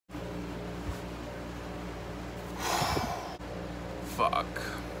fuck.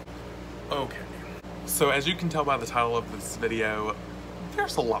 Okay. So as you can tell by the title of this video,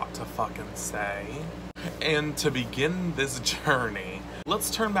 there's a lot to fucking say. And to begin this journey, let's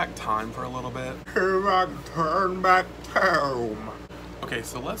turn back time for a little bit. Turn back time. Okay,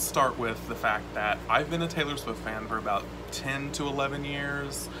 so let's start with the fact that I've been a Taylor Swift fan for about 10 to 11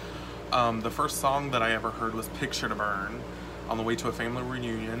 years. The first song that I ever heard was Picture to Burn on the way to a family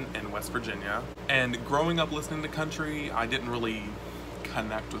reunion in West Virginia. And growing up listening to country, I didn't really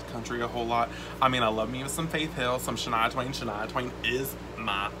connect with country a whole lot. I mean, I love me some Faith Hill, some Shania Twain. Shania Twain is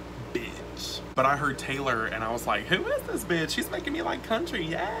my bitch. But I heard Taylor and I was like, who is this bitch? She's making me like country,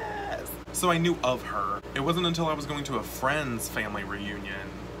 yes! So I knew of her. It wasn't until I was going to a friend's family reunion.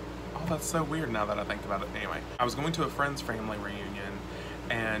 Oh, that's so weird now that I think about it. Anyway, I was going to a friend's family reunion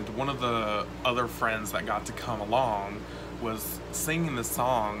and one of the other friends that got to come along was singing this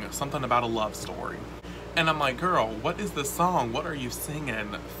song, something about a love story. And I'm like, girl, what is this song? What are you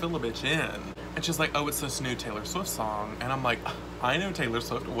singing? Fill a bitch in. And she's like, oh, it's this new Taylor Swift song. And I'm like, I know Taylor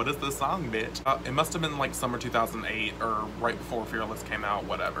Swift. What is this song, bitch? It must have been like summer 2008 or right before Fearless came out,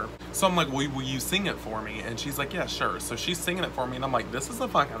 whatever. So I'm like, will you sing it for me? And she's like, yeah, sure. So she's singing it for me and I'm like, this is a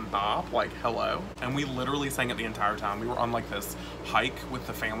fucking bop, like, hello. And we literally sang it the entire time. We were on like this hike with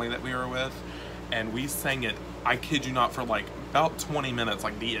the family that we were with and we sang it, I kid you not, for like about 20 minutes,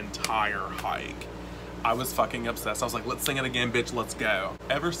 like the entire hike. I was fucking obsessed. I was like, let's sing it again, bitch, let's go.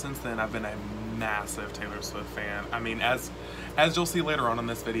 Ever since then, I've been a massive Taylor Swift fan. I mean, as you'll see later on in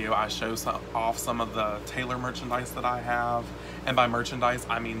this video, I show off some of the Taylor merchandise that I have. And by merchandise,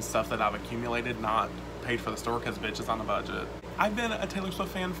 I mean stuff that I've accumulated, not paid for the store, because bitch is on a budget. I've been a Taylor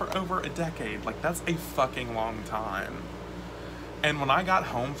Swift fan for over a decade. Like, that's a fucking long time. And when I got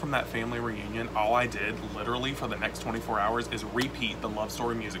home from that family reunion, all I did literally for the next 24 hours is repeat the Love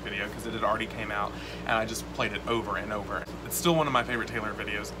Story music video because it had already came out and I just played it over and over. It's still one of my favorite Taylor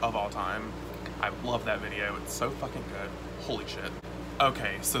videos of all time. I love that video. It's so fucking good. Holy shit.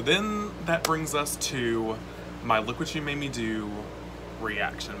 Okay, so then that brings us to my Look What You Made Me Do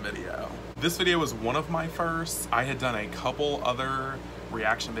reaction video. This video was one of my first. I had done a couple other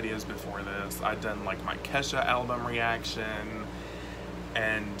reaction videos before this. I'd done like my Kesha album reaction,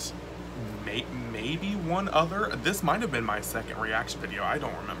 and maybe one other. This might have been my second reaction video, I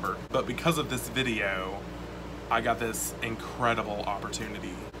don't remember. But because of this video, I got this incredible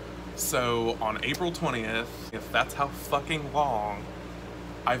opportunity. So on April 20th, if that's how fucking long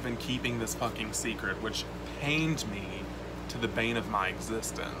I've been keeping this fucking secret, which pained me to the bane of my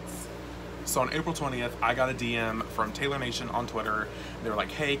existence. So on April 20th, I got a DM from Taylor Nation on Twitter. They were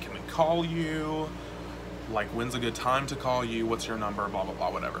like, hey, can we call you? Like, when's a good time to call you? What's your number? Blah, blah, blah,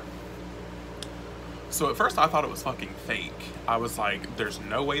 whatever. So at first I thought it was fucking fake. I was like, there's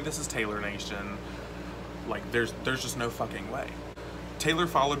no way this is Taylor Nation. Like, there's just no fucking way. Taylor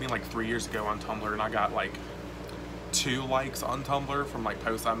followed me like 3 years ago on Tumblr and I got like 2 likes on Tumblr from like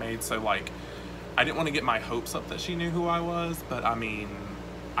posts I made. So like, I didn't want to get my hopes up that she knew who I was, but I mean,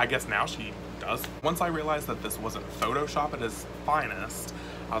 I guess now she does. Once I realized that this wasn't Photoshop at its finest,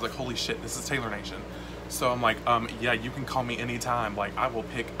 I was like, holy shit, this is Taylor Nation. So I'm like, yeah, you can call me anytime. Like, I will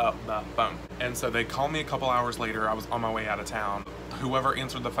pick up the phone. And so they called me a couple hours later. I was on my way out of town. Whoever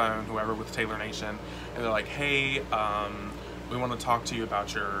answered the phone, whoever with Taylor Nation, and they're like, hey, we want to talk to you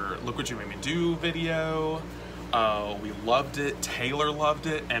about your Look What You Made Me Do video. We loved it. Taylor loved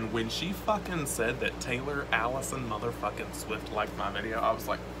it. And when she fucking said that Taylor Allison motherfucking Swift liked my video, I was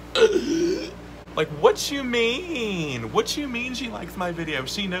like, like, what you mean? What you mean she likes my video?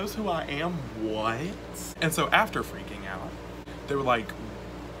 She knows who I am? What? And so after freaking out, they were like,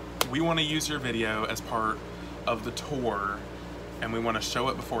 we want to use your video as part of the tour and we want to show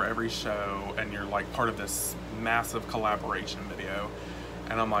it before every show and you're like part of this massive collaboration video.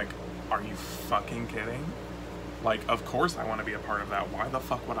 And I'm like, are you fucking kidding? Like, of course I want to be a part of that. Why the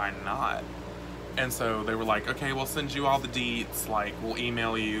fuck would I not? And so they were like, okay, we'll send you all the deets, like, we'll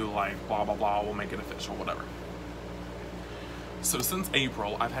email you, like, blah, blah, blah, we'll make it official, whatever. So since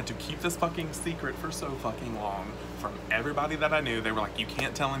April, I've had to keep this fucking secret for so fucking long. From everybody that I knew, they were like, you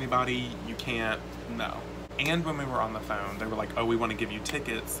can't tell anybody, you can't, no. And when we were on the phone, they were like, oh, we want to give you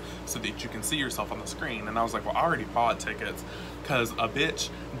tickets so that you can see yourself on the screen. And I was like, well, I already bought tickets because a bitch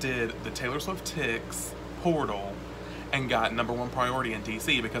did the Taylor Swift Tix portal and got #1 priority in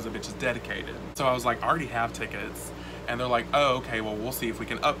DC because the bitch is dedicated. So I was like, I already have tickets. And they're like, oh, okay, well, we'll see if we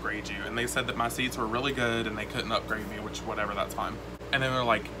can upgrade you. And they said that my seats were really good and they couldn't upgrade me, which, whatever, that's fine. And then they're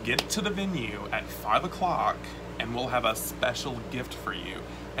like, get to the venue at 5 o'clock and we'll have a special gift for you.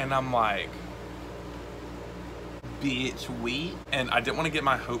 And I'm like, bitch, we? And I didn't want to get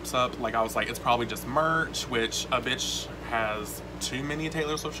my hopes up. Like, I was like, it's probably just merch, which a bitch has too many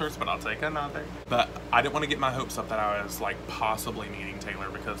Taylor Swift shirts, but I'll take another. But I didn't want to get my hopes up that I was like possibly meeting Taylor,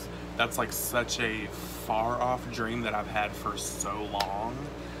 because that's like such a far off dream that I've had for so long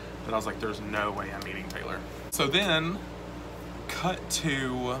that I was like, there's no way I'm meeting Taylor. So then, cut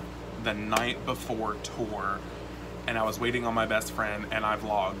to the night before tour, and I was waiting on my best friend, and I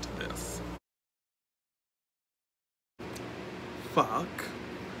vlogged this. Fuck.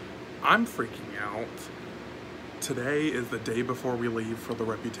 I'm freaking out. Today is the day before we leave for the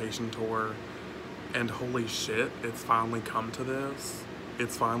Reputation tour, and holy shit, it's finally come to this.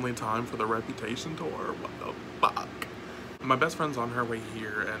 It's finally time for the Reputation tour. What the fuck? My best friend's on her way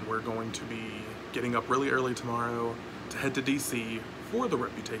here, and we're going to be getting up really early tomorrow to head to DC for the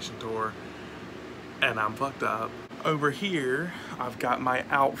Reputation tour, and I'm fucked up. Over here, I've got my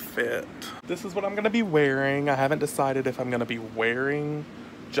outfit. This is what I'm gonna be wearing. I haven't decided if I'm gonna be wearing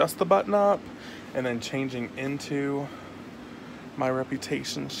just the button up and then changing into my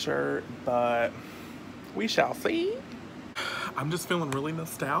Reputation shirt, but we shall see. I'm just feeling really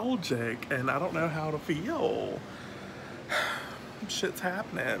nostalgic, and I don't know how to feel. Shit's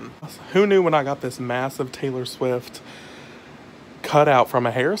happening. Who knew when I got this massive Taylor Swift cutout from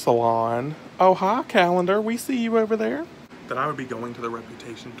a hair salon? Oh, hi, calendar. We see you over there. That I would be going to the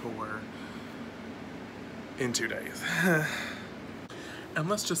Reputation tour in 2 days. And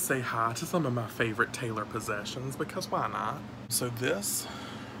let's just say hi to some of my favorite Taylor possessions, because why not? So this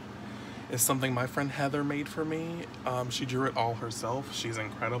is something my friend Heather made for me. She drew it all herself. She's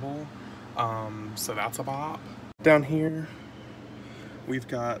incredible. So that's a bop. Down here, we've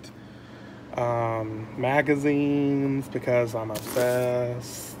got magazines, because I'm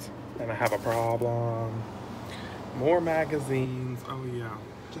obsessed and I have a problem. More magazines. Oh yeah,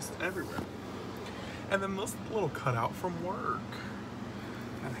 just everywhere. And then this little cutout from work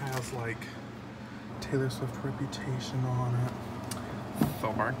that has like Taylor Swift Reputation on it.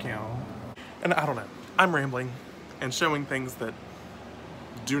 So cute. And I don't know, I'm rambling and showing things that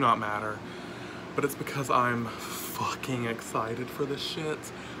do not matter, but it's because I'm fucking excited for this shit.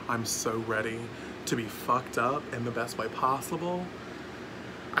 I'm so ready to be fucked up in the best way possible.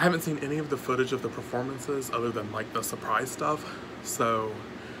 I haven't seen any of the footage of the performances other than like the surprise stuff, so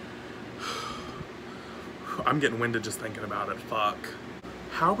I'm getting winded just thinking about it. Fuck.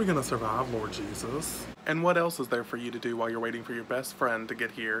 How are we gonna survive, Lord Jesus? And what else is there for you to do while you're waiting for your best friend to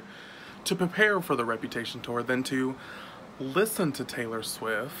get here to prepare for the Reputation tour than to listen to Taylor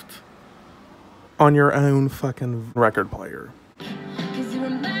Swift on your own fucking record player?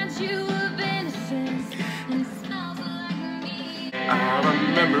 I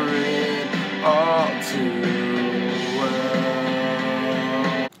remember it all too well.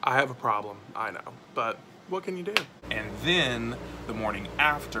 I have a problem, I know, but what can you do? And then the morning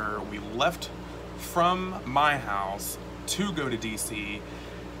after, we left from my house to go to DC,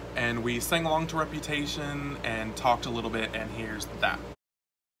 and we sang along to Reputation and talked a little bit, and here's that.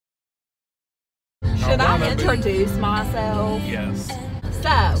 Should I introduce myself? Yes.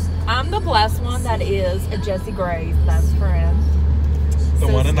 So, I'm the blessed one that is Jessie Gray's best friend. The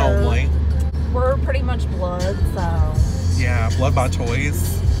one and only. We're pretty much blood, so. Yeah, blood by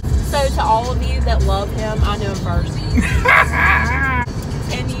choice. So to all of you that love him, I knew him first.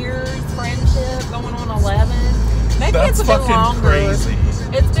 10 years friendship, going on 11. Maybe That's it's a bit longer. Crazy.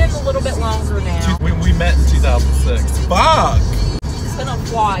 It's been a little bit longer now. We met in 2006. Fuck! It's been a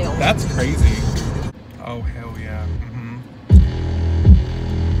while. That's crazy. Oh, hell yeah.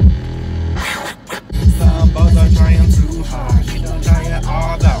 Some boys are trying too hard. You don't try it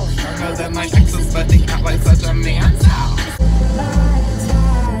all though. Girls and my exes, but they act like such a man.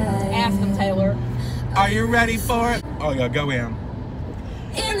 Ask them, Taylor. Are you ready for it? Oh yeah, go in.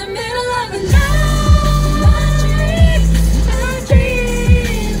 In the middle of the night, my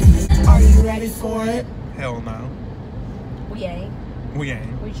dreams. Are you ready for it? Hell no. We ain't. We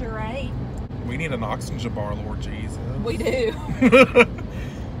ain't. We sure ain't. We need an oxygen bar, Lord Jesus. We do.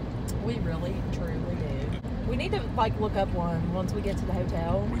 We really, truly do. We need to like look up one once we get to the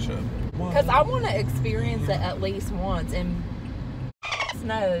hotel. We should. Because I want to experience it at least once, and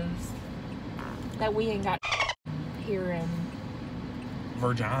knows that we ain't got here in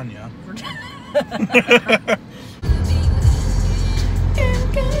Virginia.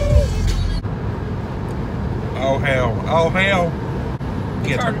 Oh hell. Oh hell.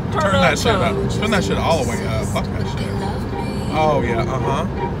 Yeah, turn that shit up. Turn that shit all the way up. Fuck that shit. Oh yeah,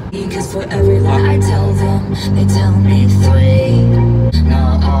 Because for every lie I tell them, they tell me 3.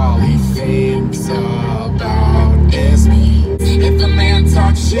 Now all he thinks about is me. If a man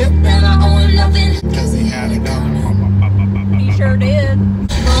talks shit, then I owe him nothing. Cause he had it coming. He sure did.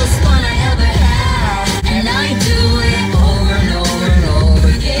 Most fun I ever had, and I do it all.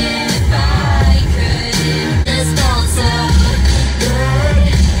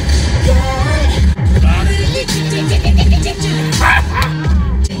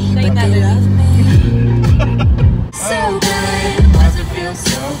 mean that they is. love me. So good. Why's it feel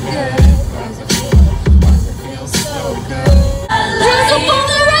so good? Why's it feel so good? I like it for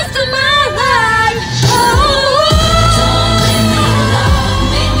the rest of my life. Oh, don't leave me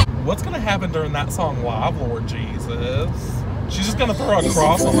alone. What's gonna happen during that song live, Lord Jesus? She's just gonna throw a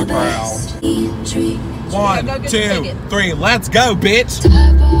cross on the crowd. 1, Go get the 2, ticket. 3, let's go, bitch!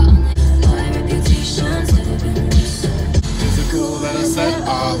 Is it cool that I said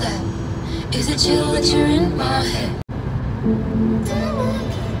all that? Is it chill that you're in my head?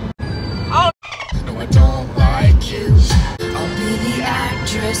 Oh, No, I don't like you. I'll be the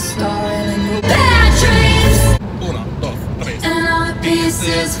actress starring in your bad dreams. 1, 2, 3. And all the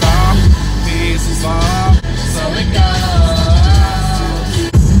pieces fall, so it goes.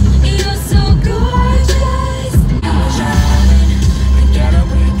 You're so gorgeous. You're shining, the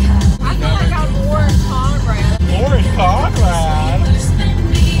getaway car. I feel like I'm Lauren Conrad Lauren Conrad?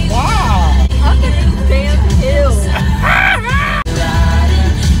 Wow! up in these damn hills. Riding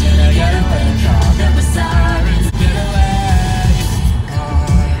in a getaway car. Remember sirens, getaway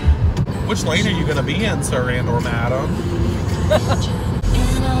car. Which lane are you gonna be in, sir and or madam?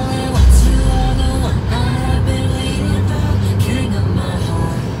 And only once you are the one I have been waiting for. King of my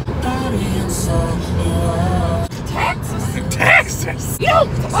heart, body and soul. Texas. Texas! You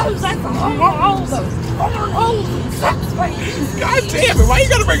don't suppose that's all those cornholes and sex faces. God damn it, why you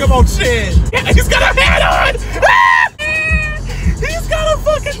gotta bring him on shit? Yeah, he's got a hat on! Ah! He's got a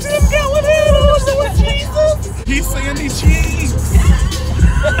fucking 10-gallon hat on, Lord Jesus! He's Sandy Cheeks!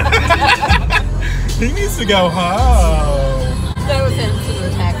 He needs to go home. No offense to the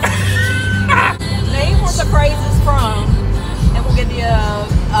Texans. Name where the phrase is from, and we'll give you a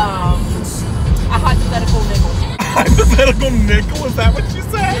hypothetical nickel. Hypothetical nickel, is that what you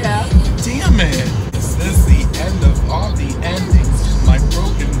said? Yeah. Damn it! Is this the end of all the endings? My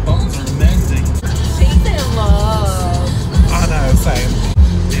broken bones are mending. She's in love. I know, same.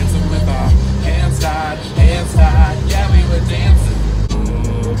 Dancing with our hands tied, yeah, we were dancing.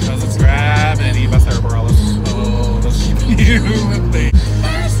 Oh, cause it's gravity by Sarah Bareilles. Oh, the you with me.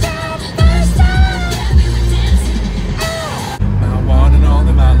 First time, we were dancing. My one and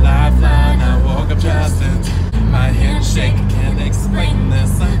only, my lifeline. I woke up just in my handshake. Can't explain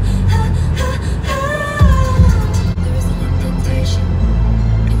this. There is an invitation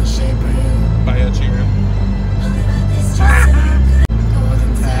in the shape of you. By Ed Sheeran. Only about this just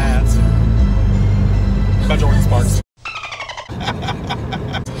Golden tattoo. By Jordan Sparks.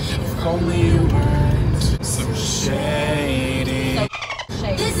 If only you weren't so shady.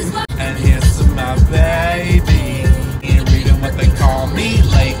 Shady. This is what And here's to my baby. Ain't reading what they call me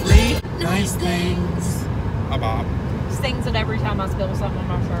lately. Nice things. Bob. Sings it every time I spill something on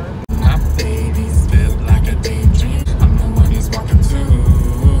my shirt. My baby's built like a daydream. I'm the one he's walking to.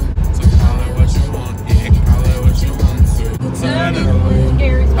 So call it what you want, yeah, call it what you want to. Turn it away.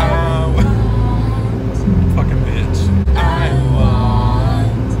 Gary's Fucking bitch. I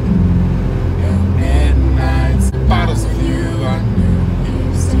want your midnights. Bottles of you on New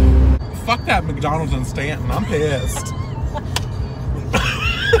Year's Eve. Fuck that McDonald's in Stanton. I'm pissed.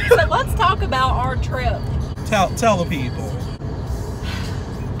 So let's talk about our trip. Tell the people.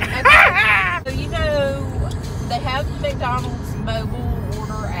 Okay. So you know, they have the McDonald's mobile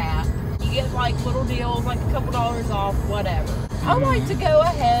order app. You get like little deals, like a couple dollars off, whatever. I like to go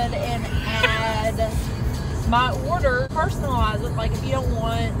ahead and add my order, personalize it. Like if you don't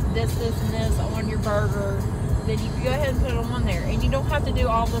want this, and this on your burger, then you can go ahead and put it on there. And you don't have to do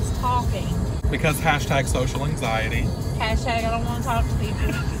all this talking. Because hashtag social anxiety. Hashtag I don't want to talk to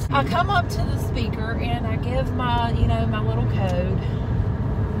people. I come up to the speaker and I give my, my little code.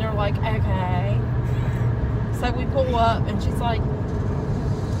 And they're like, okay. So we pull up and she's like,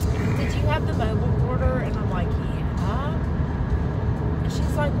 did you have the mobile order? And I'm like, yeah. And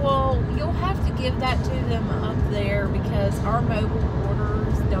she's like, well, you'll have to give that to them up there because our mobile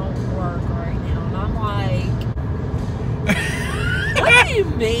orders don't work right now. And I'm like, what do you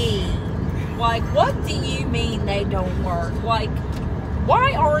mean? Like, what do you mean they don't work? Like,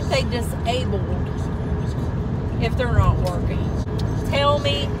 why aren't they disabled if they're not working? Tell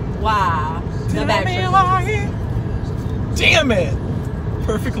me why. No backstory. Damn it!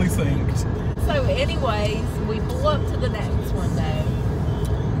 Perfectly synced. So anyways, we pull up to the next one day.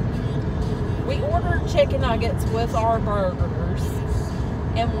 We ordered chicken nuggets with our burgers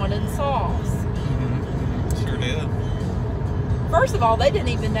and wanted sauce. Mm-hmm. Sure did. First of all, they didn't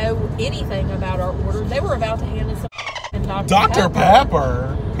even know anything about our order. They were about to hand us some Dr.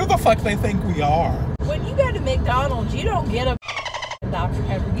 Pepper? Who the fuck they think we are? When you go to McDonald's, you don't get a Dr.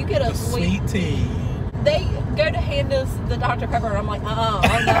 Pepper. You get a The sweet tea. they go to hand us the Dr. Pepper, and I'm like, oh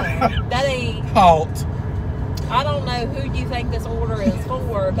no, that ain't. Halt. I don't know who you think this order is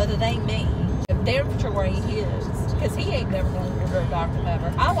for, but it ain't me. Damn sure ain't his, because he ain't never gonna order a Dr.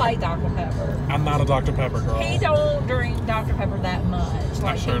 Pepper. I like Dr. Pepper. I'm not a Dr. Pepper girl. He don't drink Dr. Pepper that much.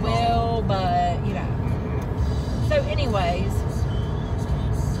 Like, sure he will, but, you know. So, anyways,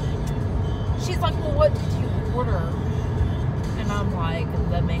 she's like, well, what did you order? And I'm like,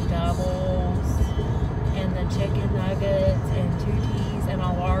 the McDoubles, and the chicken nuggets, and 2 teas, and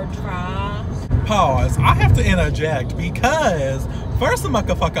a large fry. Pause. I have to interject because, first of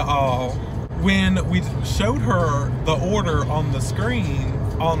all, when we showed her the order on the screen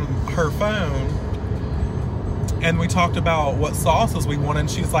on her phone and we talked about what sauces we wanted,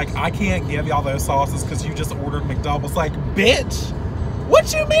 she's like, I can't give y'all those sauces because you just ordered McDoubles. Like, bitch,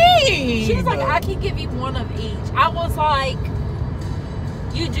 what you mean? She was like, I can give you one of each. I was like,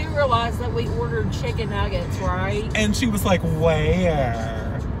 you do realize that we ordered chicken nuggets, right? And she was like,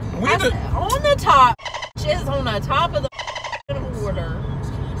 where? On the top. Is on the top of the order.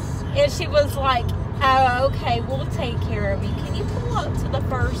 And she was like, oh, okay, we'll take care of you. Can you pull up to the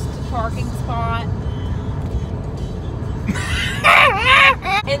first parking spot?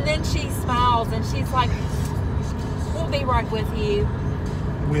 And then she smiles and she's like, we'll be right with you.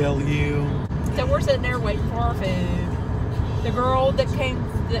 Will you? So we're sitting there waiting for our food. The girl that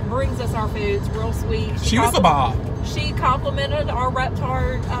brings us our food's real sweet. She was a bop. She complimented our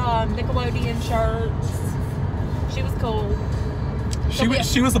Reptard Nickelodeon shirts. She was cool.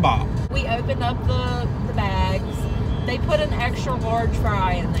 She was a bop. We opened up the bags. They put an extra large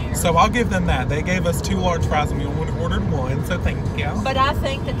fry in there. So I'll give them that. They gave us 2 large fries and we only ordered 1, so thank you. But I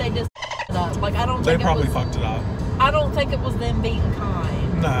think that they just it up. Like, I don't They think probably fucked it up. I don't think it was them being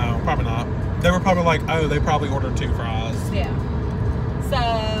kind. No, probably not. They were probably like, oh, they probably ordered 2 fries. Yeah.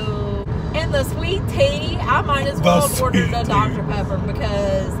 So, and the sweet tea, I might as well have ordered a Dr. Pepper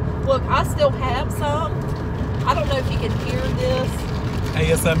because, look, I still have some. I don't know if you can hear this.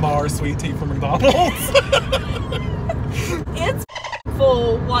 ASMR sweet tea from McDonald's. It's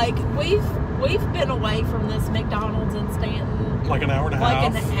full. Like, we've been away from this McDonald's in Stanton. Like an hour and a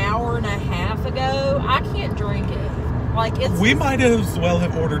half. Like an hour and a half ago. I can't drink it. Like, it's. We might as well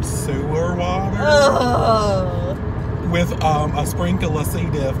have ordered sewer water. With a sprinkle of C.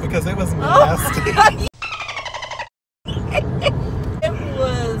 diff because it was nasty. It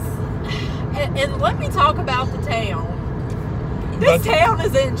was. And let me talk about the town. This town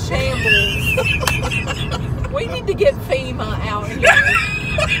is in shambles. We need to get FEMA out here.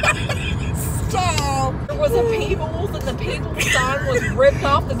 Stop. There was a People's, and the People's sign was ripped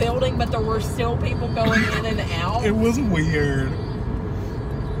off the building, but there were still people going in and out. It was weird.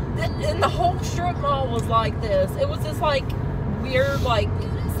 And the whole strip mall was like this. It was just like weird, like,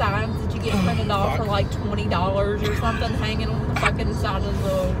 signs that you get printed off for like $20 or something hanging on the fucking side of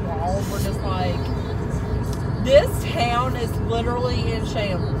the wall. We're just like, this town is literally in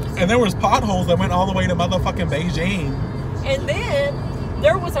shambles. And there was potholes that went all the way to motherfucking Beijing. And then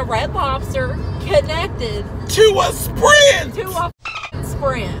there was a Red Lobster connected to a Sprint.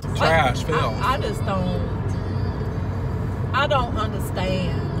 Sprint. Trash, like, Phil. I don't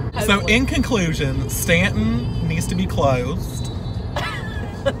understand. So in conclusion, Stanton needs to be closed.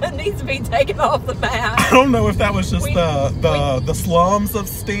 It needs to be taken off the map. I don't know if that was just the slums of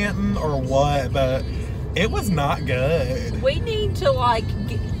Stanton or what, but it was not good. We need to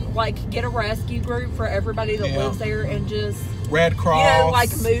get a rescue group for everybody that lives there and just Red Cross. You know, like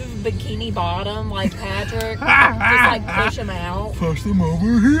move Bikini Bottom like Patrick. Just like push him out. Push them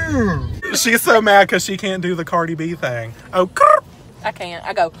over here. She's so mad because she can't do the Cardi B thing. Oh, I can't.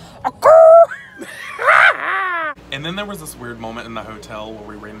 I go. And then there was this weird moment in the hotel where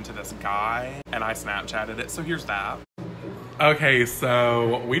we ran into this guy and I Snapchatted it. So here's that. Okay,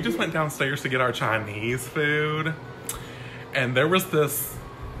 so we just went downstairs to get our Chinese food. And there was this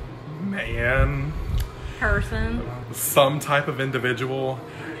person, some type of individual,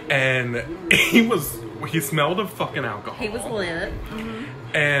 and he smelled of fucking alcohol. He was lit.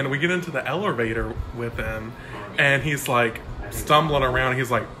 Mm-hmm. And we get into the elevator with him and he's like stumbling around.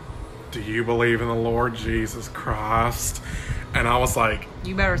 He's like, do you believe in the Lord Jesus Christ? And I was like,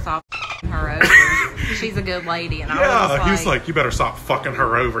 you better stop her over. She's a good lady. And I was he's like, you better stop fucking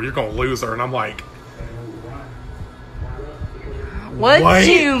her over. You're gonna lose her. And I'm like, what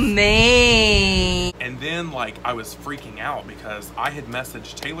you mean? And then like I was freaking out because I had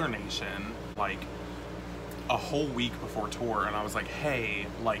messaged Taylor Nation like a whole week before tour, and I was like, hey,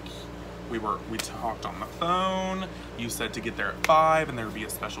 like we talked on the phone, you said to get there at 5 and there would be a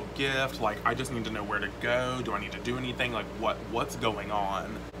special gift, like I just need to know where to go, do I need to do anything, like what's going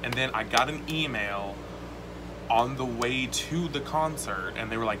on? And then I got an email on the way to the concert, and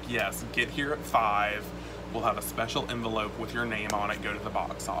they were like, yes, get here at 5. We'll have a special envelope with your name on it. Go to the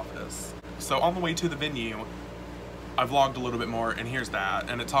box office. So on the way to the venue, I vlogged a little bit more, and here's that.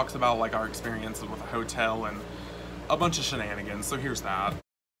 And it talks about like our experiences with a hotel and a bunch of shenanigans. So here's that.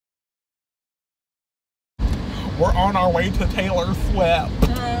 We're on our way to Taylor Swift.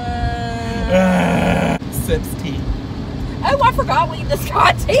 Sips tea. Oh, I forgot we just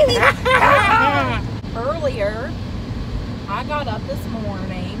got tea. Earlier, I got up this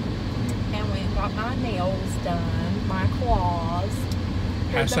morning and went and got my nails done, my claws.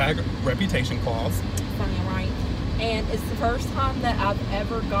 Hashtag reputation claws. Funny, right? And it's the first time that I've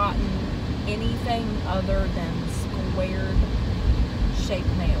ever gotten anything other than squared shaped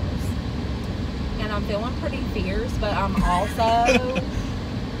nails. And I'm feeling pretty fierce, but I'm also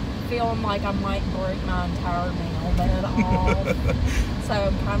feeling like I might break my entire nail bed off. So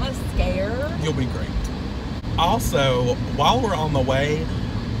I'm kind of scared. You'll be great. Also, while we're on the way,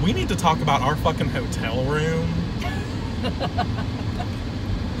 we need to talk about our fucking hotel room.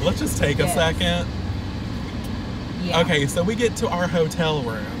 Let's just take a second. Yeah. Okay, so we get to our hotel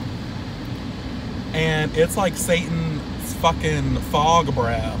room, and it's like Satan's fucking fog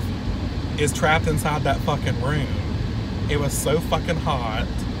breath is trapped inside that fucking room. It was so fucking hot.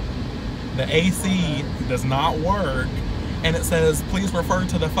 The AC does not work, and it says, please refer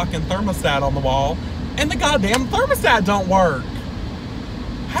to the fucking thermostat on the wall, and the goddamn thermostat don't work.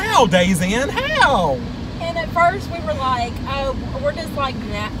 How, Days In? How? And at first we were like, oh, we're just like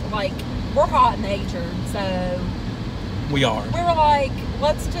we're hot natured, so We are. we were like,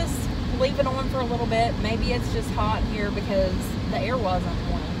 let's just leave it on for a little bit. Maybe it's just hot here because the air wasn't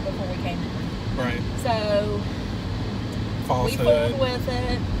on before we came in. Right. So we fooled with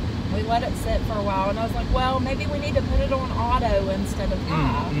it. We let it sit for a while, and I was like, well, maybe we need to put it on auto instead of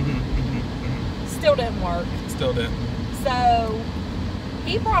high. Still didn't work. Still didn't. So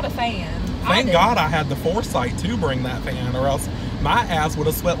he brought a fan. Thank God I had the foresight to bring that fan, or else my ass would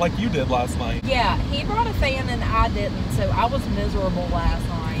have sweat like you did last night. Yeah, he brought a fan and I didn't, so I was miserable last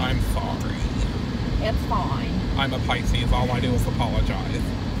night. I'm sorry. It's fine. I'm a Pisces. All I do is apologize.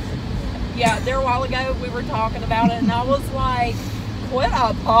 Yeah, there a while ago we were talking about it, and I was like, quit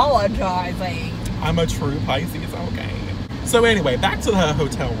apologizing. I'm a true Pisces, okay. So anyway, back to the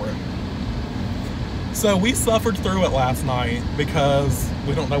hotel room. So we suffered through it last night because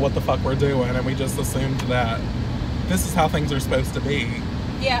we don't know what the fuck we're doing, and we just assumed that this is how things are supposed to be.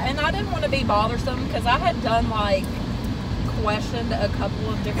 Yeah, and I didn't want to be bothersome because I had done like questioned a couple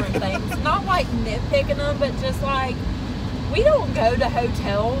of different things. Not like nitpicking them, but just like, we don't go to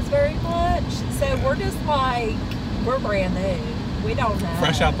hotels very much, so we're just like, we're brand new. We don't know.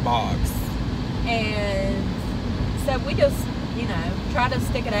 Fresh out the box. And so we just, try to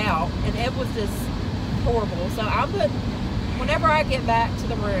stick it out, and it was just horrible. So whenever I get back to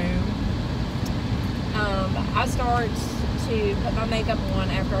the room, I start to put my makeup on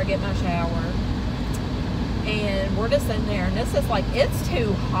after I get my shower, and we're just in there, and this is like, it's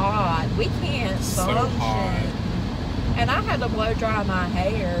too hot. We can't function. So hot. And I had to blow dry my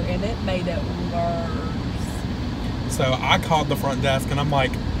hair, and it made it worse. So I called the front desk, and I'm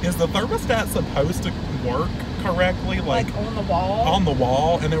like, is the thermostat supposed to work correctly? Like on the wall? On the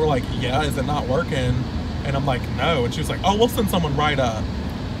wall. And they were like, yeah, is it not working? And I'm like, no. And she was like, oh, we'll send someone right up.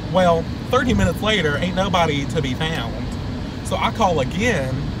 Well, 30 minutes later, ain't nobody to be found. So I call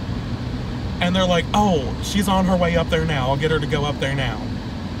again, and they're like, oh, she's on her way up there now. I'll get her to go up there now.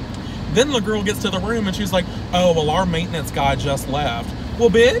 Then the girl gets to the room, and she's like, oh, well, our maintenance guy just left. Well,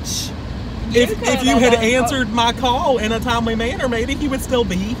 bitch, if you had answered my call in a timely manner, maybe he would still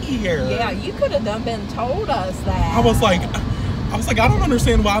be here. Yeah, you could have been told us that. I was like, I don't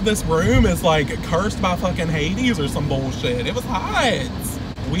understand why this room is like cursed by fucking Hades or some bullshit. It was hot.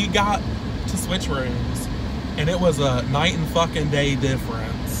 We got to switch rooms, and it was a night and fucking day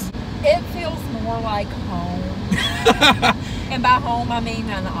difference. It feels more like home. And by home, I mean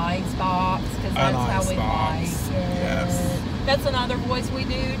an ice box, because that's how we like it. Yes. That's another voice we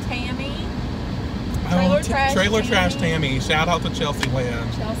do, Tammy. Trailer Trash Tammy. Shout out to Chelsea Lynn.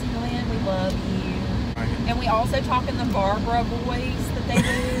 Chelsea Lynn, we love you. Right. And we also talk in the Barbara voice that they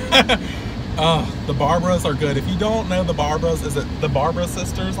do. The Barbaras are good. If you don't know the Barbaras, is it the Barbara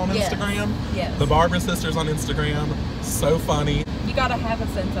Sisters on Instagram? Yes. The Barbara Sisters on Instagram. So funny. You gotta have a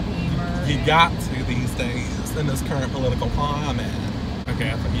sense of humor. You got to these days in this current political climate.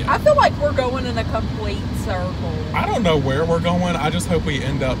 Okay, I feel like we're going in a complete circle. I don't know where we're going. I just hope we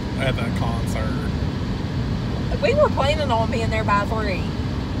end up at that concert. We were planning on being there by 3.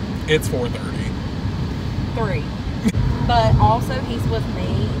 It's 4:30. 3. But also, he's with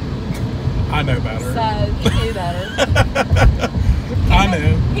me. I know better. So he knew better. I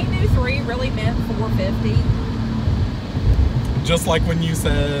know. He knew 3 really meant 450. Just like when you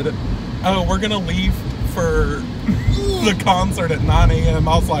said, oh, we're gonna leave for the concert at 9 a.m.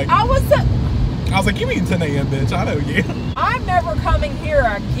 I was like, you mean 10 a.m., bitch? I know you. I'm never coming here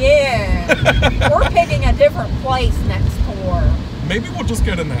again. We're picking a different place next tour. Maybe we'll just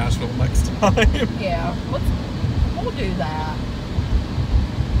go to Nashville next time. Yeah, we'll do that.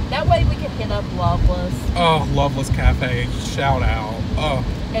 That way we can hit up Loveless. Oh, Loveless Cafe. Shout out. Oh.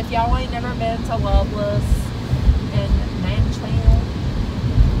 If y'all ain't never been to Loveless in Nashville,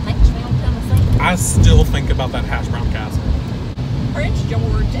 Tennessee. I still think about that hash brown castle. Prince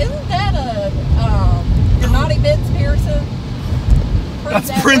George. Isn't that your naughty bits Pearson?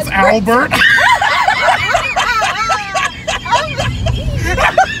 That's Prince Albert.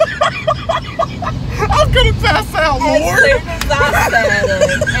 I'm gonna pass out, Lord.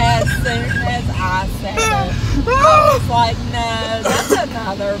 As soon as I said it, I was like, no, that's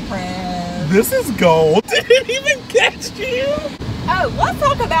another Prince. This is gold. Didn't even catch you. Oh, let's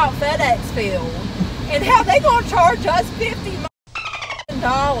talk about FedEx Field and how they gonna charge us $50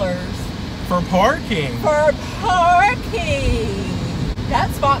 for parking. For parking.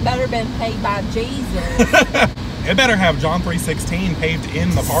 That spot better been paid by Jesus. It better have John 3:16 paved in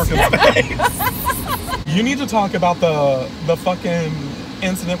the parking space. You need to talk about the fucking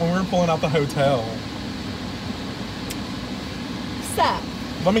incident when we were pulling out the hotel. So,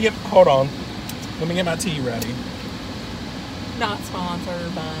 hold on. Let me get my tea ready. not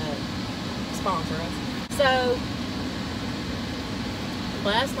sponsored, but sponsor us. So,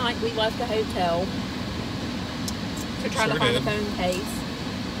 last night we left the hotel to try to find a phone case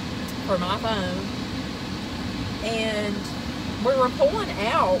for my phone. And we were pulling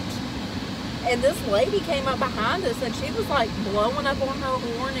out, and this lady came up behind us, and she was like blowing up on her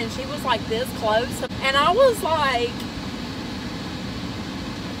horn, and she was like this close. And I was like,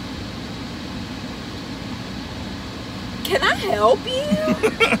 can I help you?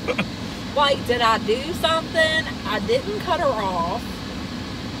 Like, did I do something? I didn't cut her off.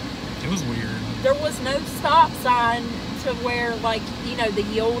 It was weird. There was no stop sign to where, like, you know, the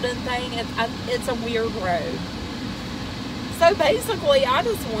yielding thing. It's a weird road. So basically, I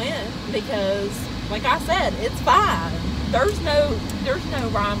just went because, like I said, it's fine. There's no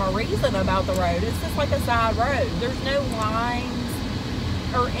rhyme or reason about the road. It's just like a side road. There's no lines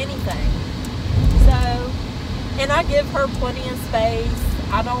or anything. So, and I give her plenty of space.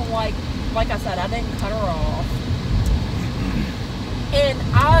 I don't like I said, I didn't cut her off. And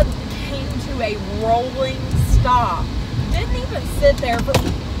I came to a rolling stop. Didn't even sit there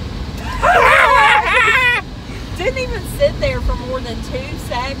for more than 2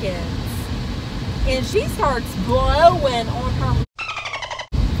 seconds. And she starts blowing on her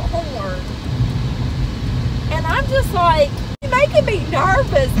horn. And I'm just like, you're making me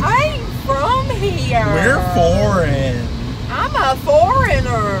nervous. I ain't from here. We're foreign. I'm a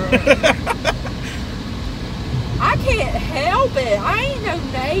foreigner. I can't help it. I ain't no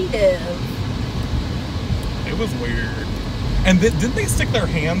native. It was weird. And didn't they stick their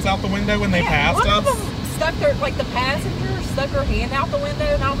hands out the window when they passed us? One of them stuck their, like the passenger stuck her hand out the window,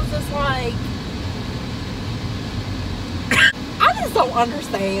 and I was just like, I just don't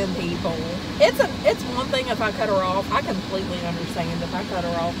understand people. It's one thing if I cut her off. I completely understand if I cut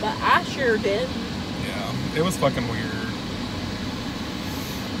her off, but I sure didn't. Yeah, it was fucking weird.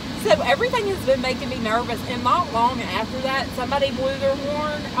 So everything has been making me nervous, and not long after that, somebody blew their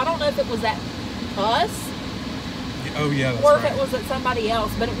horn. I don't know if it was at us. Oh yeah, that's or if right. it was at somebody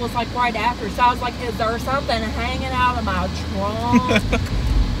else, but it was like right after. So I was like, is there something hanging out of my trunk?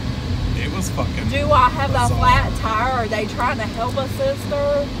 It was fucking Do I have bizarre. a flat tire? Are they trying to help a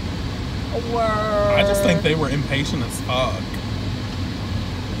sister? Or... I just think they were impatient as fuck.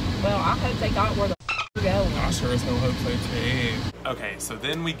 Well, I hope they got where the going. I sure as hell hope so too. Okay, so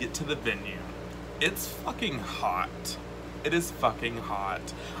then we get to the venue. It's fucking hot. It is fucking hot.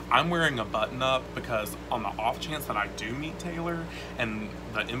 I'm wearing a button up because on the off chance that I do meet Taylor and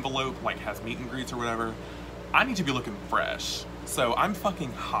the envelope like has meet and greets or whatever, I need to be looking fresh. So I'm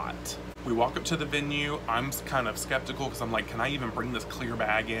fucking hot. We walk up to the venue. I'm kind of skeptical because I'm like, can I even bring this clear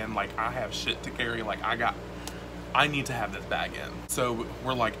bag in? Like, I have shit to carry. Like, I need to have this bag in. So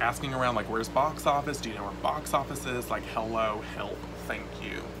we're like asking around, like, where's box office? Do you know where box office is? Like, hello, help, thank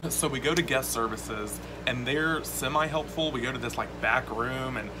you. So we go to guest services and they're semi-helpful. We go to this like back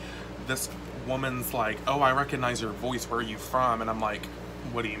room and this woman's like, oh, I recognize your voice. Where are you from? And I'm like,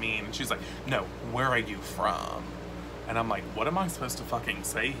 what do you mean? And she's like, no, where are you from? And I'm like, what am I supposed to fucking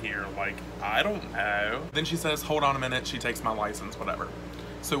say here? Like, I don't know. Then she says, hold on a minute. She takes my license, whatever.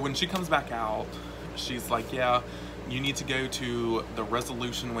 So when she comes back out, she's like, yeah, you need to go to the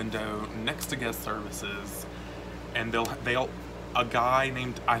resolution window next to guest services, and a guy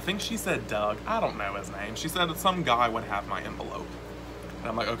named, I think she said Doug, I don't know his name. She said that some guy would have my envelope. And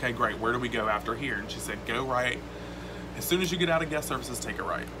I'm like, okay, great, where do we go after here? And she said, go right. As soon as you get out of guest services, take a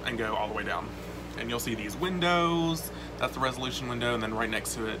right and go all the way down. And you'll see these windows, that's the resolution window, and then right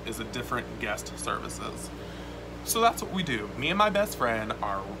next to it is a different guest services. So that's what we do. Me and my best friend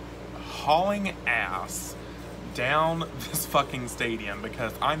are hauling ass down this fucking stadium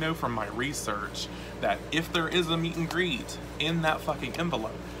because I know from my research that if there is a meet and greet in that fucking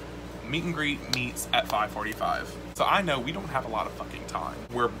envelope, meet and greet meets at 5:45. So I know we don't have a lot of fucking time.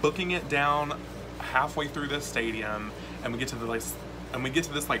 We're booking it down halfway through this stadium, and we get to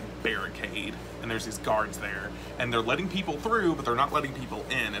this like barricade, and there's these guards there, and they're letting people through, but they're not letting people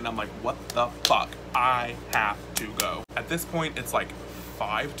in, and I'm like, what the fuck? I have to go. At this point, it's like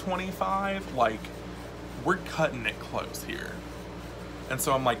 5:25, like, we're cutting it close here. And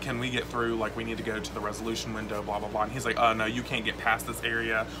so I'm like, can we get through? Like, we need to go to the resolution window, blah, blah, blah. And he's like, no, you can't get past this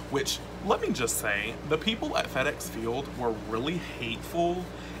area. Which, let me just say, the people at FedEx Field were really hateful.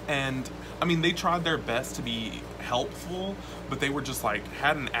 And, I mean, they tried their best to be helpful, but they were just like,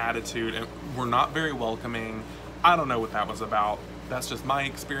 had an attitude and were not very welcoming. I don't know what that was about. That's just my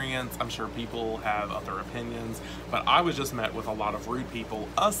experience. I'm sure people have other opinions, but I was just met with a lot of rude people,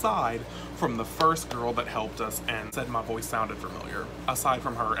 aside from the first girl that helped us and said my voice sounded familiar. Aside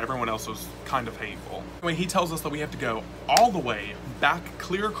from her, everyone else was kind of hateful. Anyway, he tells us that we have to go all the way back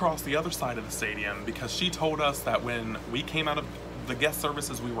clear across the other side of the stadium because she told us that when we came out of the guest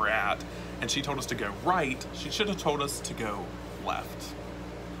services we were at and she told us to go right, she should have told us to go left.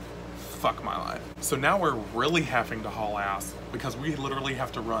 Fuck my life. So now we're really having to haul ass because we literally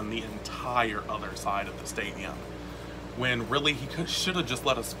have to run the entire other side of the stadium. When really he should have just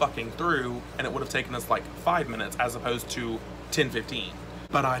let us fucking through and it would have taken us like 5 minutes as opposed to 10-15.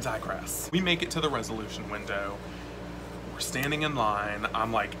 But I digress. We make it to the resolution window. We're standing in line.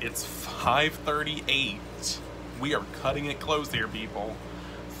 I'm like, it's 5:38. We are cutting it close here, people.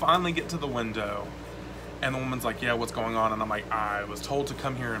 Finally get to the window. And the woman's like, yeah, what's going on? And I'm like, I was told to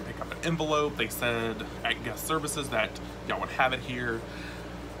come here and pick up an envelope. They said at guest services that y'all would have it here.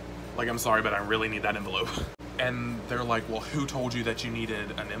 Like, I'm sorry, but I really need that envelope. And they're like, well, who told you that you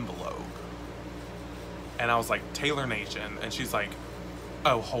needed an envelope? And I was like, Taylor Nation. And she's like,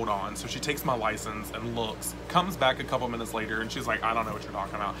 oh, hold on. So she takes my license and looks, comes back a couple minutes later, and she's like, I don't know what you're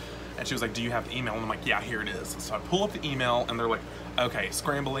talking about. And she was like, do you have the email? And I'm like, yeah, here it is. So I pull up the email, and they're like, okay,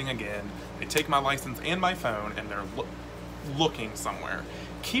 scrambling again. They take my license and my phone, and they're looking somewhere.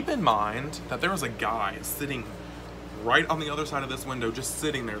 Keep in mind that there was a guy sitting right on the other side of this window, just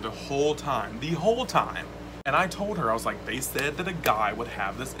sitting there the whole time. And I told her, I was like, they said that a guy would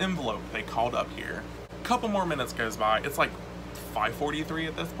have this envelope. They called up here. A couple more minutes goes by. It's like 5:43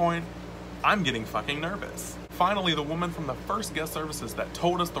 at this point. I'm getting fucking nervous. Finally, the woman from the first guest services that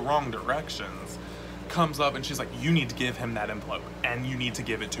told us the wrong directions comes up and she's like, you need to give him that envelope and you need to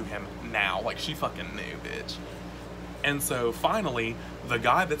give it to him now. Like, she fucking knew, bitch. And so finally, the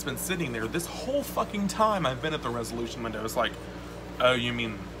guy that's been sitting there this whole fucking time I've been at the resolution window is like, oh, you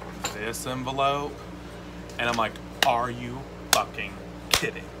mean this envelope? And I'm like, are you fucking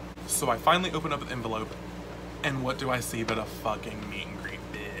kidding? So I finally open up the envelope, and what do I see but a fucking meet and greet,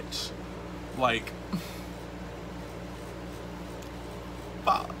 bitch. Like,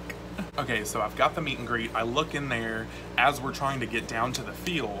 fuck. Okay, so I've got the meet and greet. I look in there as we're trying to get down to the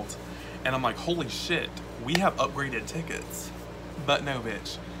field, and I'm like, holy shit, we have upgraded tickets. But no,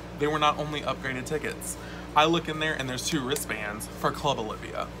 bitch. They were not only upgraded tickets. I look in there and there's 2 wristbands for Club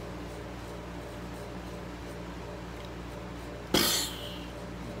Olivia.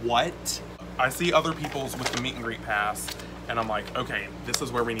 What? I see other people's with the meet and greet pass, and I'm like, okay, this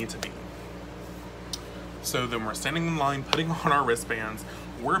is where we need to be. So then we're standing in line, putting on our wristbands.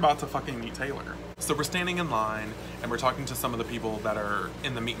 We're about to fucking meet Taylor. So we're standing in line, and we're talking to some of the people that are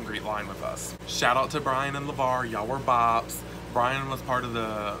in the meet and greet line with us. Shout out to Brian and LeVar, y'all were bops. Brian was part of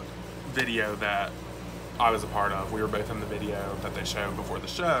the video that I was a part of. We were both in the video that they showed before the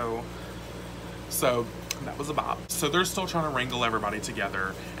show. So that was a bop. So they're still trying to wrangle everybody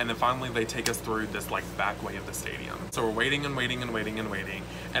together, and then finally they take us through this like back way of the stadium. So we're waiting and waiting and waiting and waiting,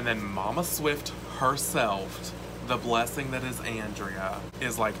 and then Mama Swift herself, the blessing that is Andrea,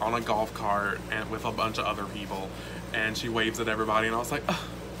 is like on a golf cart and with a bunch of other people, and she waves at everybody, and I was like,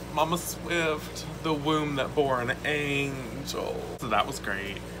 Mama Swift, the womb that bore an angel. So that was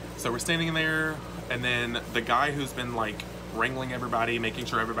great. So we're standing there, and then the guy who's been like wrangling everybody, making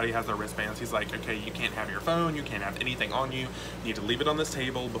sure everybody has their wristbands. He's like, okay, you can't have your phone, you can't have anything on you. You need to leave it on this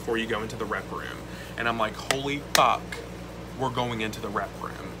table before you go into the rep room. And I'm like, holy fuck, we're going into the rep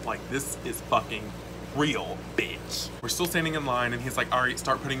room. Like, this is fucking real, bitch. We're still standing in line, and he's like, all right,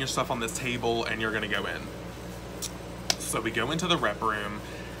 start putting your stuff on this table and you're gonna go in. So we go into the rep room,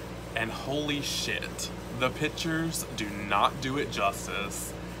 and holy shit, the pictures do not do it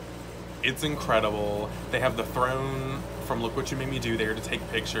justice. It's incredible. They have the throne from Look What You Made Me Do there to take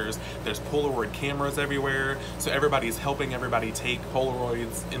pictures. There's Polaroid cameras everywhere, so everybody's helping everybody take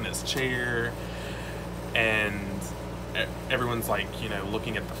Polaroids in this chair, and everyone's like, you know,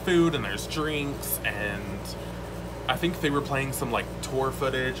 looking at the food, and there's drinks, and I think they were playing some like tour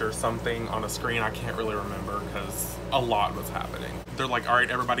footage or something on a screen. I can't really remember because a lot was happening. They're like, all right,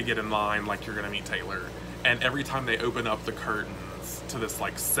 everybody get in line, like you're gonna meet Taylor. And every time they open up the curtains to this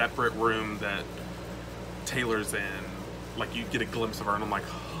like separate room that Taylor's in, like you get a glimpse of her, and I'm like,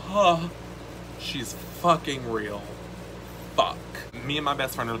 huh, she's fucking real. Fuck. Me and my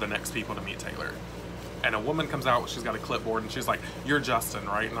best friend are the next people to meet Taylor. And a woman comes out, she's got a clipboard, and she's like, you're Justin,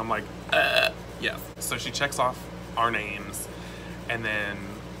 right? And I'm like, yes. So she checks off our names, and then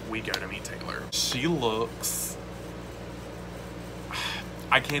we go to meet Taylor. She looks,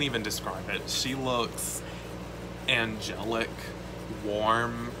 I can't even describe it. She looks angelic,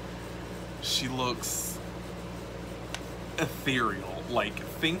 warm. She looks ethereal. Like,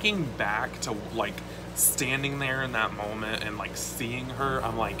 thinking back to like standing there in that moment and like seeing her,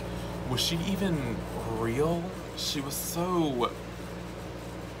 I'm like, was she even real? She was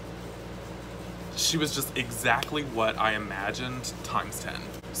just exactly what I imagined times 10.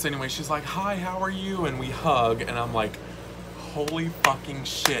 So anyway, she's like, hi, how are you? And we hug, and I'm like, holy fucking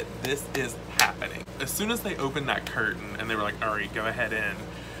shit, this is happening. As soon as they opened that curtain and they were like, all right, go ahead in,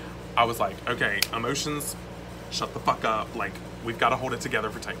 I was like, okay, emotions, shut the fuck up. Like, we've got to hold it together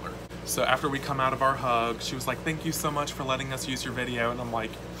for Taylor. So after we come out of our hug, she was like, thank you so much for letting us use your video. And I'm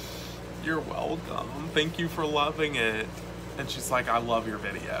like, you're welcome. Thank you for loving it. And she's like, I love your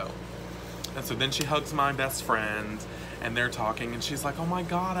video. And so then she hugs my best friend, and they're talking, and she's like, oh my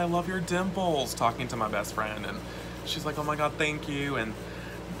God, I love your dimples, talking to my best friend. And she's like, oh my God, thank you. And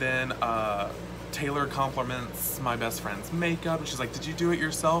then Taylor compliments my best friend's makeup, and she's like, did you do it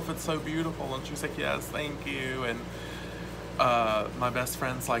yourself? It's so beautiful. And she's like, yes, thank you. And my best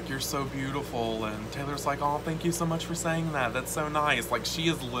friend's like, you're so beautiful. And Taylor's like, oh, thank you so much for saying that. That's so nice. Like, she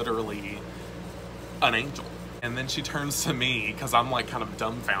is literally an angel. And then she turns to me, because I'm like kind of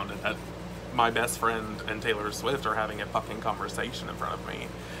dumbfounded that my best friend and Taylor Swift are having a fucking conversation in front of me.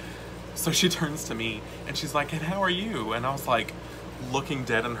 So she turns to me and she's like, and how are you? And I was like, looking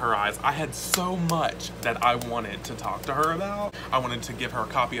dead in her eyes. I had so much that I wanted to talk to her about. I wanted to give her a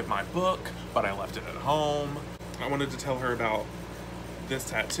copy of my book, but I left it at home. I wanted to tell her about this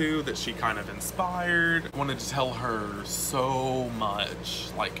tattoo that she kind of inspired. I wanted to tell her so much,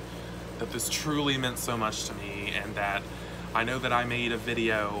 like, that this truly meant so much to me, and that I know that I made a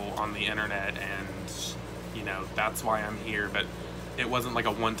video on the internet, and, you know, that's why I'm here, but it wasn't like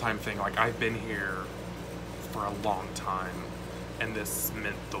a one-time thing. Like, I've been here for a long time, and this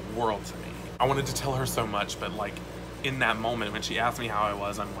meant the world to me. I wanted to tell her so much, but like, in that moment when she asked me how I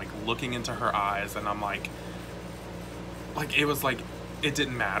was, I'm like looking into her eyes, and I'm like, it was like, it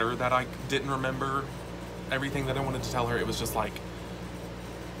didn't matter that I didn't remember everything that I wanted to tell her. It was just like,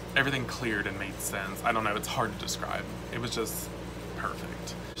 everything cleared and made sense. I don't know, it's hard to describe. It was just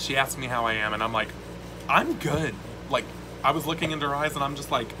perfect. She asked me how I am, and I'm like, I'm good. Like, I was looking into her eyes, and I'm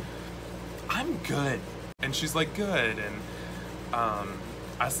just like, I'm good. And she's like, good. And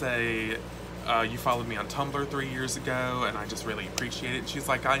I say, you followed me on Tumblr 3 years ago, and I just really appreciate it. And she's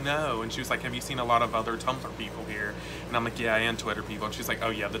like, I know. And she was like, have you seen a lot of other Tumblr people here? And I'm like, yeah, and Twitter people. And she's like,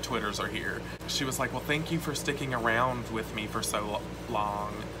 oh yeah, the Twitters are here. She was like, well, thank you for sticking around with me for so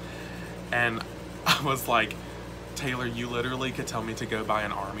long. And I was like, Taylor, you literally could tell me to go buy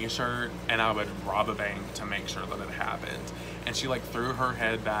an army shirt, and I would rob a bank to make sure that it happened. And she like threw her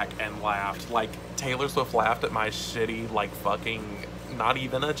head back and laughed. Like, Taylor Swift laughed at my shitty, like, fucking not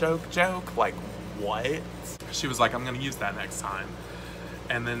even a joke. Like, what? She was like, I'm gonna use that next time.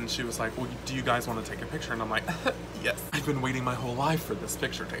 And then she was like, well, do you guys want to take a picture? And I'm like, yes. I've been waiting my whole life for this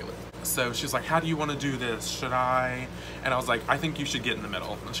picture, Taylor. So she's like, how do you want to do this? Should I? And I was like, I think you should get in the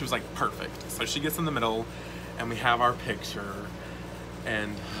middle. And she was like, perfect. So she gets in the middle, and we have our picture,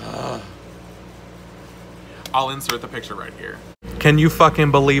 and I'll insert the picture right here. Can you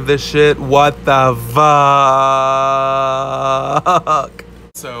fucking believe this shit? What the fuck?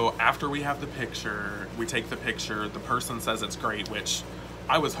 So after we have the picture, we take the picture, the person says it's great, which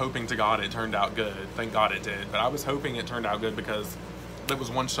I was hoping to God it turned out good. Thank God it did. But I was hoping it turned out good because there was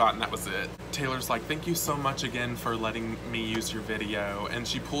one shot and that was it. Taylor's like, thank you so much again for letting me use your video. And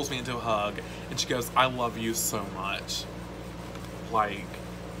she pulls me into a hug and she goes, I love you so much. Like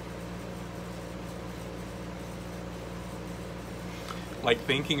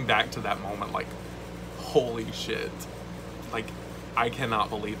thinking back to that moment, like, holy shit. Like, I cannot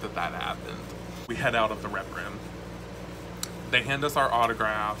believe that that happened. We head out of the rep room. They hand us our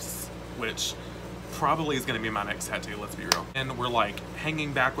autographs, which probably is gonna be my next tattoo, let's be real. And we're like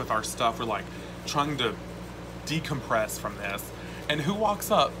hanging back with our stuff. We're like trying to decompress from this. And who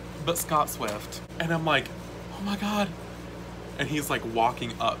walks up but Scott Swift? And I'm like, oh my God. And he's like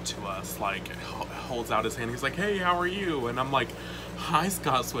walking up to us, like holds out his hand. He's like, hey, how are you? And I'm like, hi,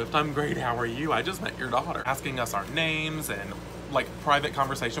 Scott Swift, I'm great, how are you? I just met your daughter. Asking us our names and like private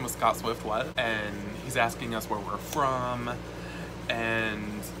conversation with Scott Swift was. And he's asking us where we're from.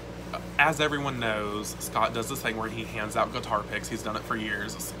 And as everyone knows, Scott does this thing where he hands out guitar picks. He's done it for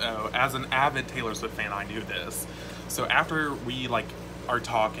years. So as an avid Taylor Swift fan, I knew this. So after we like are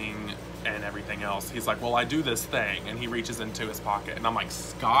talking and everything else, he's like, well, I do this thing. And he reaches into his pocket. And I'm like,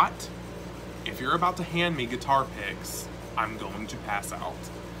 Scott, if you're about to hand me guitar picks, I'm going to pass out.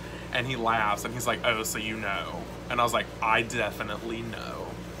 And he laughs and he's like, oh, so you know. And I was like, I definitely know.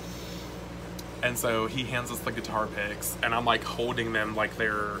 And so he hands us the guitar picks and I'm like holding them like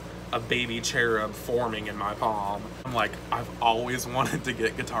they're a baby cherub forming in my palm. I'm like, I've always wanted to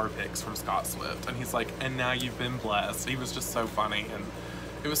get guitar picks from Scott Swift. And he's like, and now you've been blessed. He was just so funny and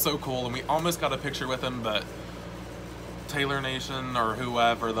it was so cool. And we almost got a picture with him, but Taylor Nation or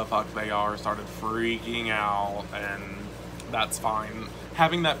whoever the fuck they are started freaking out, and that's fine.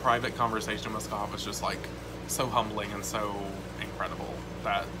 Having that private conversation with Scott was just like so humbling and so incredible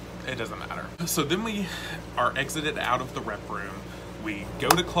that it doesn't matter. So then we are exited out of the rep room. We go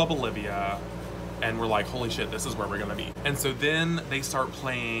to Club Olivia and we're like, holy shit, this is where we're gonna be. And so then they start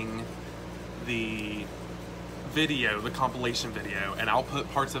playing the video, the compilation video, and I'll put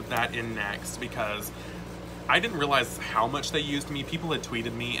parts of that in next because I didn't realize how much they used me. People had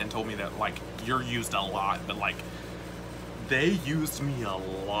tweeted me and told me that like, you're used a lot, but like, they used me a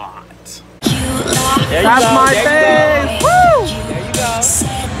lot. That's my face! Woo! There you go.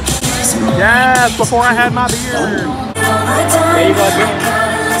 Yes, before I had my beard. There you go again.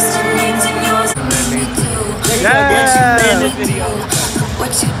 Yes!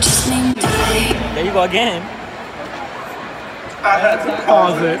 There you go again. I had to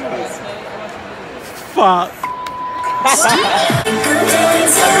pause it. Fuck. I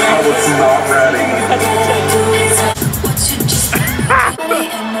was not ready.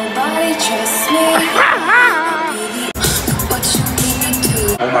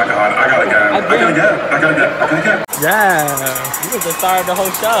 Oh my God, I gotta go. Yeah. You was the star of the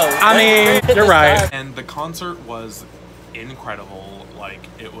whole show. I mean, you're right. And the concert was incredible. Like,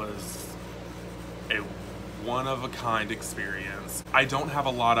 it was a one-of-a-kind experience. I don't have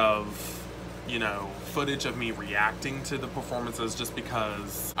a lot of, you know, footage of me reacting to the performances just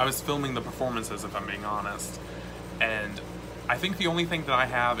because I was filming the performances, if I'm being honest. And I think the only thing that I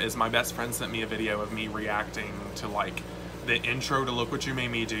have is my best friend sent me a video of me reacting to like the intro to Look What You Made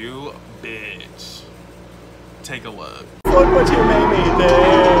Me Do. Bitch. Take a look. Look what you made me do.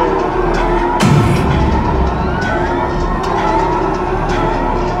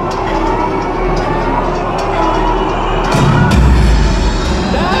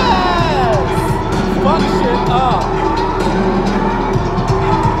 Fuck shit up.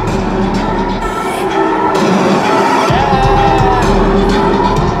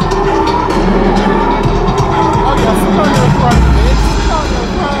 Oh yeah, sit on your front, bitch. Sit on your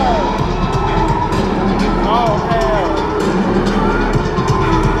front. Oh hell.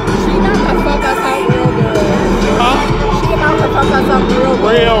 She about to fuck us up real good. Huh? She about to fuck us up real good.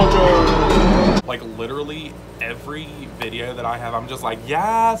 Real good. Like literally every video that I have, I'm just like,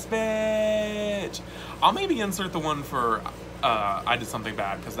 yes, bitch. I'll maybe insert the one for I Did Something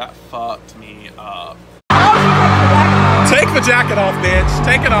Bad because that fucked me up. Take the jacket off, bitch.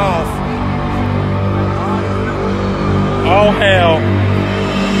 Take it off. Oh hell.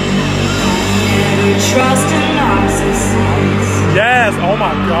 Yes, oh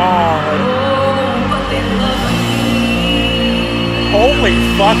my God. Holy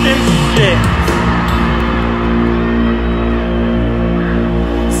fucking shit.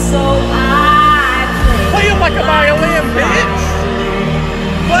 Play it like a violin, bitch.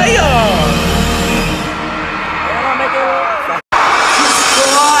 Play it.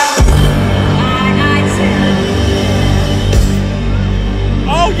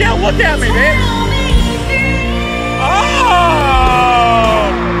 Oh yeah, look at me, bitch. Oh!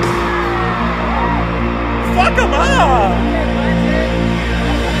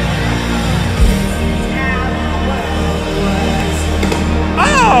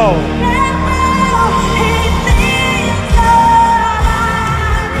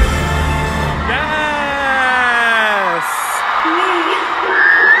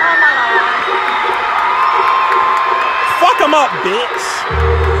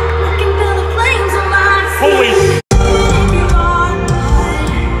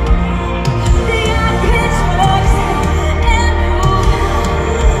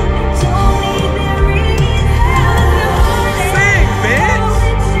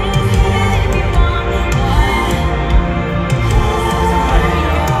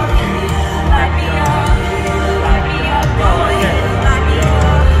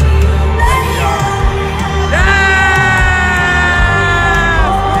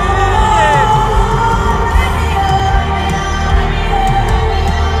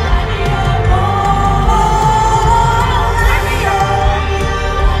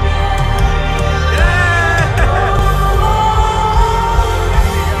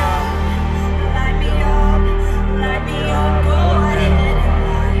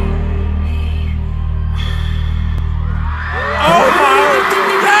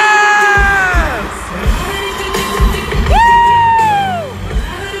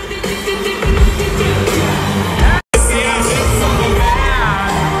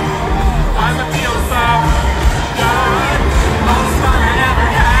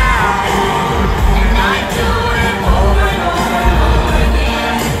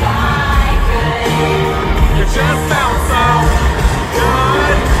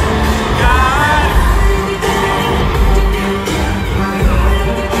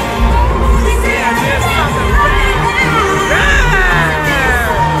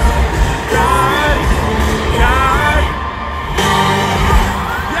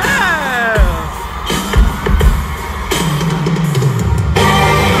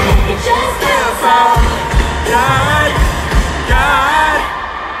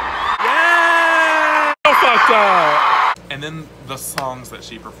 songs that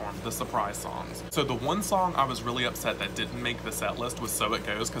she performed, the surprise songs. So the one song I was really upset that didn't make the set list was So It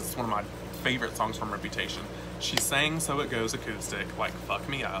Goes, because it's one of my favorite songs from Reputation. She sang So It Goes acoustic, like fuck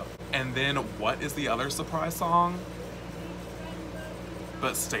me up. And then what is the other surprise song?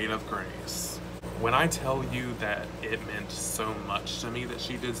 But State of Grace. When I tell you that it meant so much to me that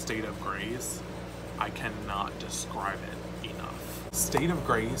she did State of Grace, I cannot describe it enough. State of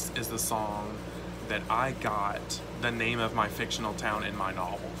Grace is the song that I got the name of my fictional town in my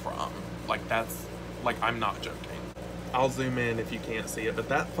novel from. Like that's, like I'm not joking. I'll zoom in if you can't see it, but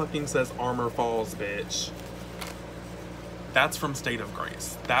that fucking says Armor Falls, bitch. That's from State of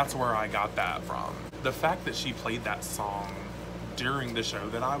Grace. That's where I got that from. The fact that she played that song during the show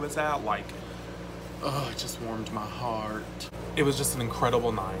that I was at, like, oh, it just warmed my heart. It was just an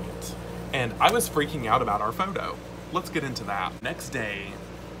incredible night. And I was freaking out about our photo. Let's get into that. Next day,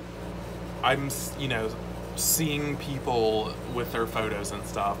 I'm, you know, seeing people with their photos and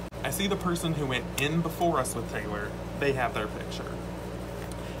stuff. I see the person who went in before us with Taylor, they have their picture.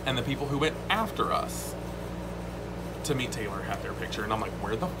 And the people who went after us to meet Taylor have their picture. And I'm like,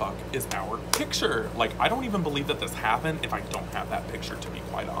 where the fuck is our picture? Like, I don't even believe that this happened if I don't have that picture, to be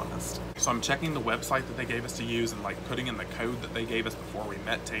quite honest. So I'm checking the website that they gave us to use and like putting in the code that they gave us before we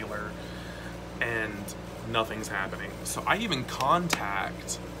met Taylor, and nothing's happening. So I even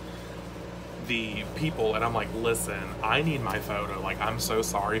contact the people and I'm like, listen, I need my photo. Like, I'm so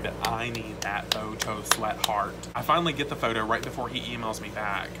sorry, but I need that photo, sweat heart. I finally get the photo right before he emails me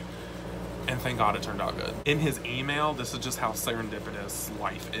back. And thank God it turned out good. In his email, this is just how serendipitous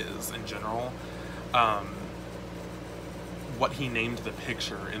life is in general. What he named the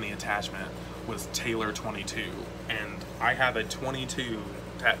picture in the attachment was Taylor 22. And I have a 22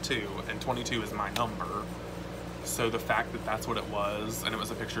 tattoo, and 22 is my number. So the fact that that's what it was, and it was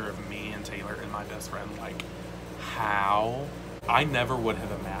a picture of me and Taylor and my best friend, like, how? I never would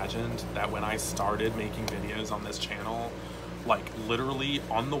have imagined that when I started making videos on this channel, like literally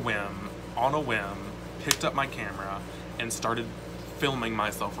on a whim, picked up my camera and started filming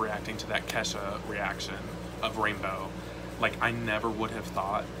myself reacting to that Kesha reaction of Rainbow. Like, I never would have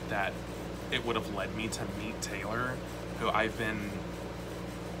thought that it would have led me to meet Taylor, who I've been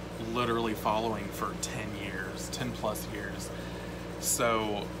literally following for 10 plus years.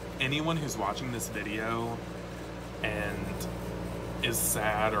 So anyone who's watching this video and is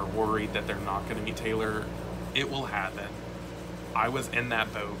sad or worried that they're not going to meet Taylor, it will happen. I was in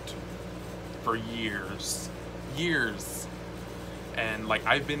that boat for years, and like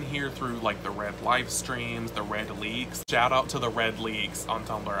I've been here through like the red live streams, the red leaks. Shout out to the red leaks on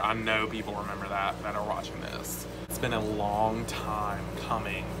Tumblr. I know people remember that are watching this. It's been a long time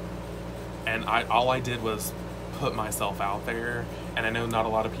coming, and all I did was put myself out there, and I know not a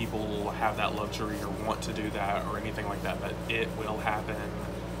lot of people have that luxury or want to do that or anything like that, but it will happen.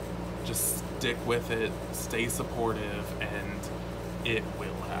 Just stick with it, stay supportive, and it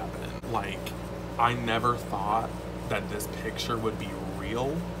will happen. Like, I never thought that this picture would be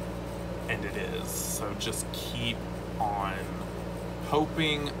real, and it is. So just keep on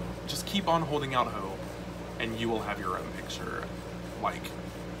hoping, just keep on holding out hope, and you will have your own picture. Like,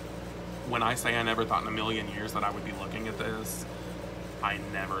 when I say I never thought in a million years that I would be looking at this, I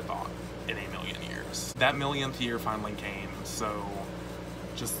never thought in a million years. That millionth year finally came, so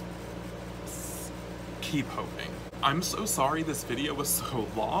just keep hoping. I'm so sorry this video was so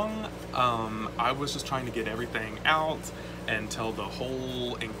long. I was just trying to get everything out and tell the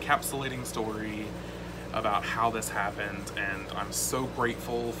whole encapsulating story about how this happened, and I'm so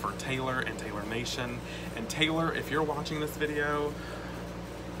grateful for Taylor and Taylor Nation. And Taylor, if you're watching this video,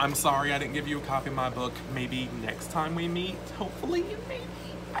 I'm sorry I didn't give you a copy of my book. Maybe next time we meet, hopefully, maybe,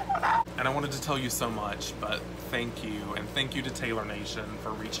 I don't know. And I wanted to tell you so much, but thank you, and thank you to Taylor Nation for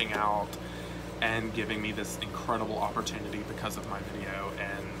reaching out and giving me this incredible opportunity because of my video,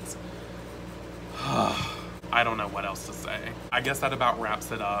 and I don't know what else to say. I guess that about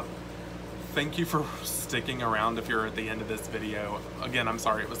wraps it up. Thank you for sticking around if you're at the end of this video. Again, I'm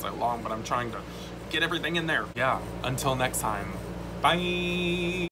sorry it was so long, but I'm trying to get everything in there. Yeah, until next time, bye!